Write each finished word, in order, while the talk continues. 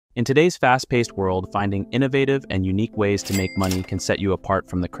In today's fast-paced world, finding innovative and unique ways to make money can set you apart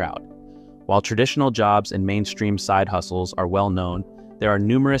from the crowd. While traditional jobs and mainstream side hustles are well known, there are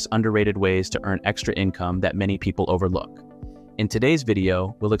numerous underrated ways to earn extra income that many people overlook. In today's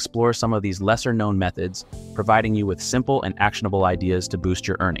video, we'll explore some of these lesser-known methods, providing you with simple and actionable ideas to boost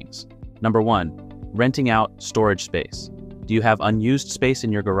your earnings. Number 1. Renting out storage space. Do you have unused space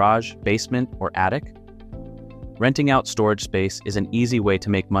in your garage, basement, or attic? Renting out storage space is an easy way to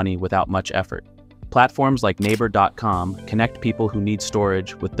make money without much effort. Platforms like Neighbor.com connect people who need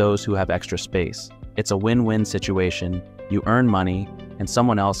storage with those who have extra space. It's a win-win situation. You earn money, and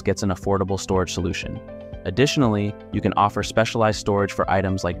someone else gets an affordable storage solution. Additionally, you can offer specialized storage for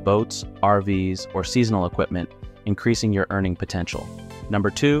items like boats, RVs, or seasonal equipment, increasing your earning potential. Number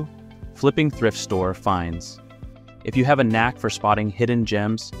 2. Flipping thrift store finds. If you have a knack for spotting hidden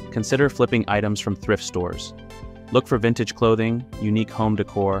gems, consider flipping items from thrift stores. Look for vintage clothing, unique home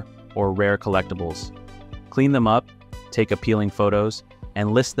decor, or rare collectibles. Clean them up, take appealing photos,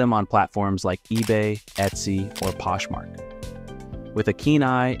 and list them on platforms like eBay, Etsy, or Poshmark. With a keen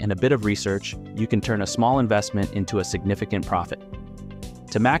eye and a bit of research, you can turn a small investment into a significant profit.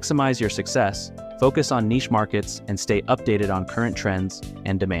 To maximize your success, focus on niche markets and stay updated on current trends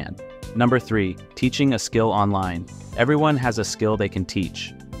and demand. Number 3. Teaching a skill online. Everyone has a skill they can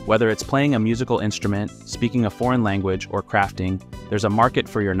teach. Whether it's playing a musical instrument, speaking a foreign language, or crafting, there's a market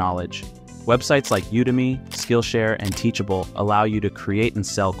for your knowledge. Websites like Udemy, Skillshare, and Teachable allow you to create and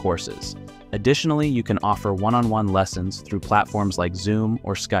sell courses. Additionally, you can offer one-on-one lessons through platforms like Zoom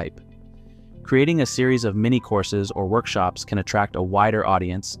or Skype. Creating a series of mini courses or workshops can attract a wider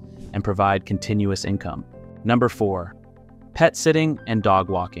audience and provide continuous income. Number 4. Pet sitting and dog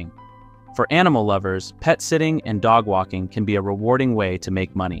walking. For animal lovers, pet sitting and dog walking can be a rewarding way to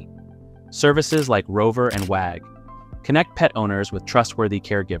make money. Services like Rover and Wag connect pet owners with trustworthy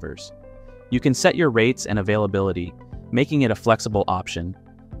caregivers. You can set your rates and availability, making it a flexible option.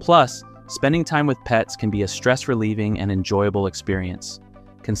 Plus, spending time with pets can be a stress-relieving and enjoyable experience.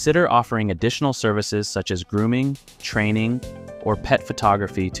 Consider offering additional services such as grooming, training, or pet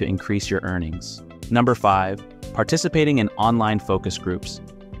photography to increase your earnings. Number 5. Participating in online focus groups.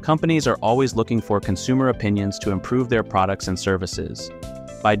 Companies are always looking for consumer opinions to improve their products and services.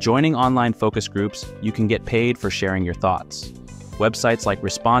 By joining online focus groups, you can get paid for sharing your thoughts. Websites like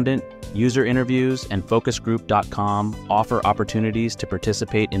Respondent, user interviews, and focusgroup.com offer opportunities to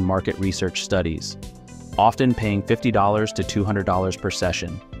participate in market research studies, often paying $50 to $200 per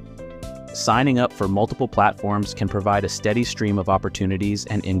session. Signing up for multiple platforms can provide a steady stream of opportunities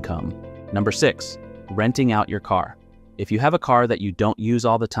and income. Number 6. Renting out your car. If you have a car that you don't use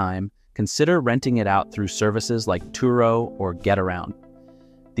all the time, consider renting it out through services like Turo or GetAround.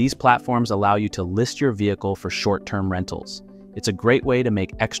 These platforms allow you to list your vehicle for short-term rentals. It's a great way to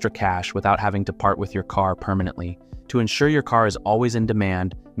make extra cash without having to part with your car permanently. To ensure your car is always in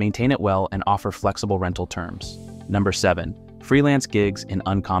demand, maintain it well and offer flexible rental terms. Number 7. Freelance gigs in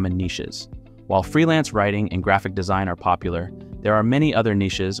uncommon niches. While freelance writing and graphic design are popular, there are many other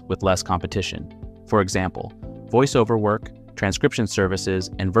niches with less competition. For example, voiceover work, transcription services,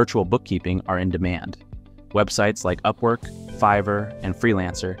 and virtual bookkeeping are in demand. Websites like Upwork, Fiverr, and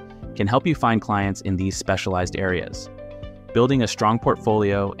Freelancer can help you find clients in these specialized areas. Building a strong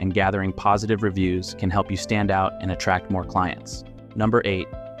portfolio and gathering positive reviews can help you stand out and attract more clients. Number 8.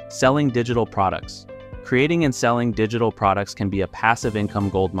 Selling digital products. Creating and selling digital products can be a passive income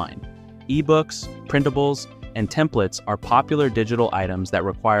goldmine. Ebooks, printables, and templates are popular digital items that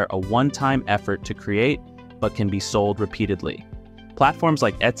require a one-time effort to create but can be sold repeatedly. Platforms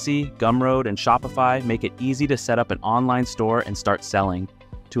like Etsy, Gumroad, and Shopify make it easy to set up an online store and start selling.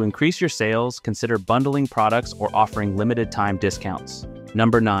 To increase your sales, consider bundling products or offering limited-time discounts.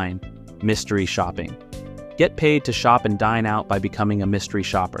 Number 9. Mystery shopping. Get paid to shop and dine out by becoming a mystery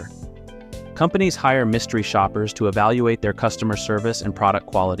shopper. Companies hire mystery shoppers to evaluate their customer service and product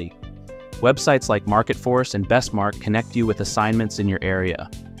quality. Websites like MarketForce and Bestmark connect you with assignments in your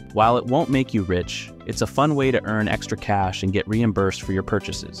area. While it won't make you rich, it's a fun way to earn extra cash and get reimbursed for your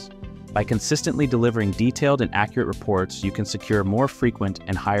purchases. By consistently delivering detailed and accurate reports, you can secure more frequent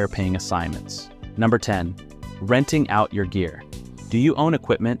and higher-paying assignments. Number 10. Renting out your gear. Do you own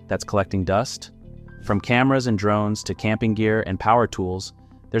equipment that's collecting dust? From cameras and drones to camping gear and power tools,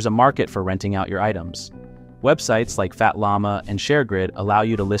 there's a market for renting out your items. Websites like Fat Llama and ShareGrid allow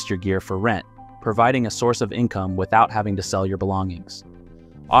you to list your gear for rent, providing a source of income without having to sell your belongings.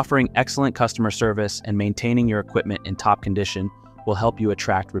 Offering excellent customer service and maintaining your equipment in top condition will help you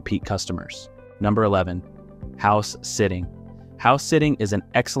attract repeat customers. Number 11. House sitting. House sitting is an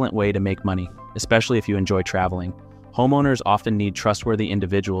excellent way to make money, especially if you enjoy traveling. Homeowners often need trustworthy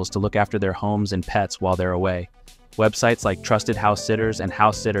individuals to look after their homes and pets while they're away. Websites like Trusted House Sitters and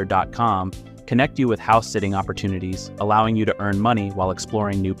HouseSitter.com connect you with house sitting opportunities, allowing you to earn money while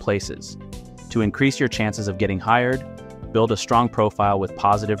exploring new places. To increase your chances of getting hired, build a strong profile with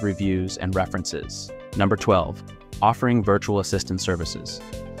positive reviews and references. Number 12, offering virtual assistant services.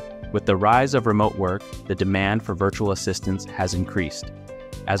 With the rise of remote work, the demand for virtual assistants has increased.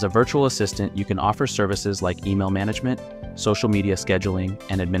 As a virtual assistant, you can offer services like email management, social media scheduling,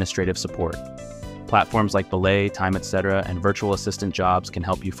 and administrative support. Platforms like Belay, Time Etc., and virtual assistant jobs can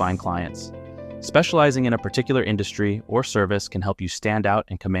help you find clients. Specializing in a particular industry or service can help you stand out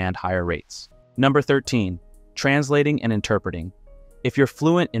and command higher rates. Number 13, translating and interpreting. If you're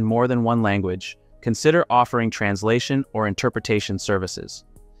fluent in more than one language, consider offering translation or interpretation services.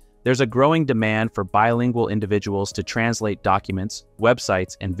 There's a growing demand for bilingual individuals to translate documents,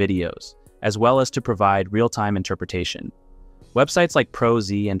 websites, and videos, as well as to provide real-time interpretation. Websites like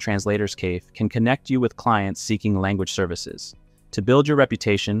ProZ and Translators Cave can connect you with clients seeking language services. To build your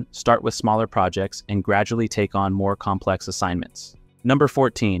reputation, start with smaller projects and gradually take on more complex assignments. Number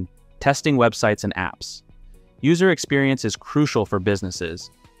 14, testing websites and apps. User experience is crucial for businesses,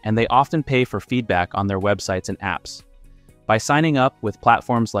 and they often pay for feedback on their websites and apps. By signing up with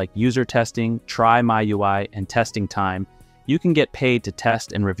platforms like User Testing, Try My UI, and Testing Time, you can get paid to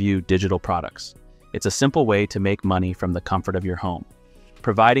test and review digital products. It's a simple way to make money from the comfort of your home.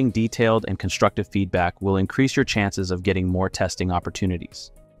 Providing detailed and constructive feedback will increase your chances of getting more testing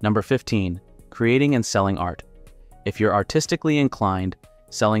opportunities. Number 15, creating and selling art. If you're artistically inclined,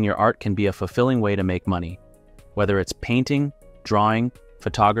 selling your art can be a fulfilling way to make money. Whether it's painting, drawing,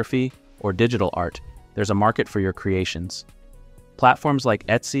 photography, or digital art, there's a market for your creations. Platforms like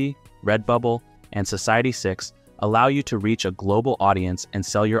Etsy, Redbubble, and Society6 allow you to reach a global audience and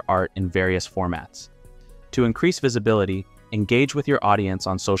sell your art in various formats. To increase visibility, engage with your audience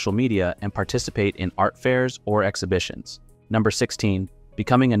on social media and participate in art fairs or exhibitions. Number 16,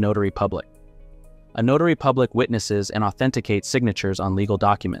 becoming a notary public. A notary public witnesses and authenticates signatures on legal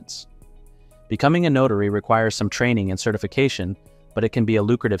documents. Becoming a notary requires some training and certification, but it can be a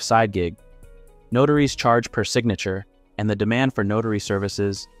lucrative side gig. Notaries charge per signature, and the demand for notary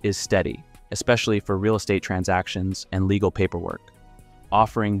services is steady, especially for real estate transactions and legal paperwork.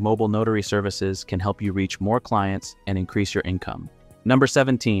 Offering mobile notary services can help you reach more clients and increase your income. Number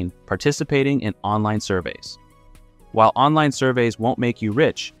 17, participating in online surveys. While online surveys won't make you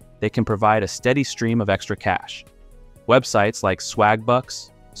rich, they can provide a steady stream of extra cash. Websites like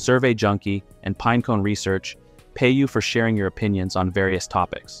Swagbucks, Survey Junkie, and Pinecone Research pay you for sharing your opinions on various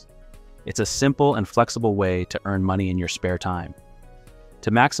topics. It's a simple and flexible way to earn money in your spare time. To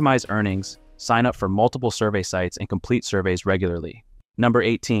maximize earnings, sign up for multiple survey sites and complete surveys regularly. Number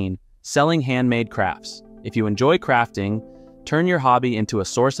 18, selling handmade crafts. If you enjoy crafting, turn your hobby into a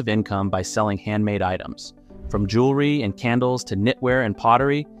source of income by selling handmade items. From jewelry and candles to knitwear and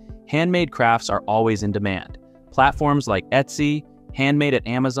pottery, handmade crafts are always in demand. Platforms like Etsy, Handmade at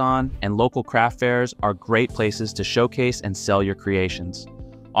Amazon, and local craft fairs are great places to showcase and sell your creations.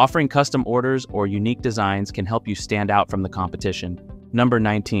 Offering custom orders or unique designs can help you stand out from the competition. Number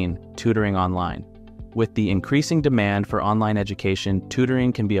 19, tutoring online. With the increasing demand for online education,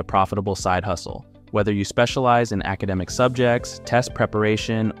 tutoring can be a profitable side hustle. Whether you specialize in academic subjects, test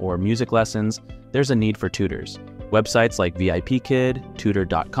preparation, or music lessons, there's a need for tutors. Websites like VIPKid,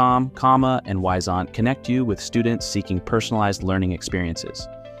 Tutor.com, and Wyzant connect you with students seeking personalized learning experiences.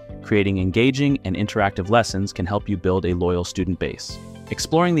 Creating engaging and interactive lessons can help you build a loyal student base.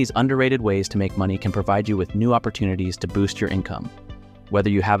 Exploring these underrated ways to make money can provide you with new opportunities to boost your income. Whether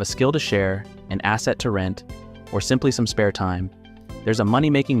you have a skill to share, an asset to rent, or simply some spare time, there's a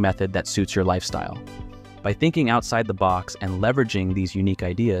money-making method that suits your lifestyle. By thinking outside the box and leveraging these unique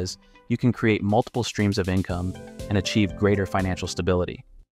ideas, you can create multiple streams of income and achieve greater financial stability.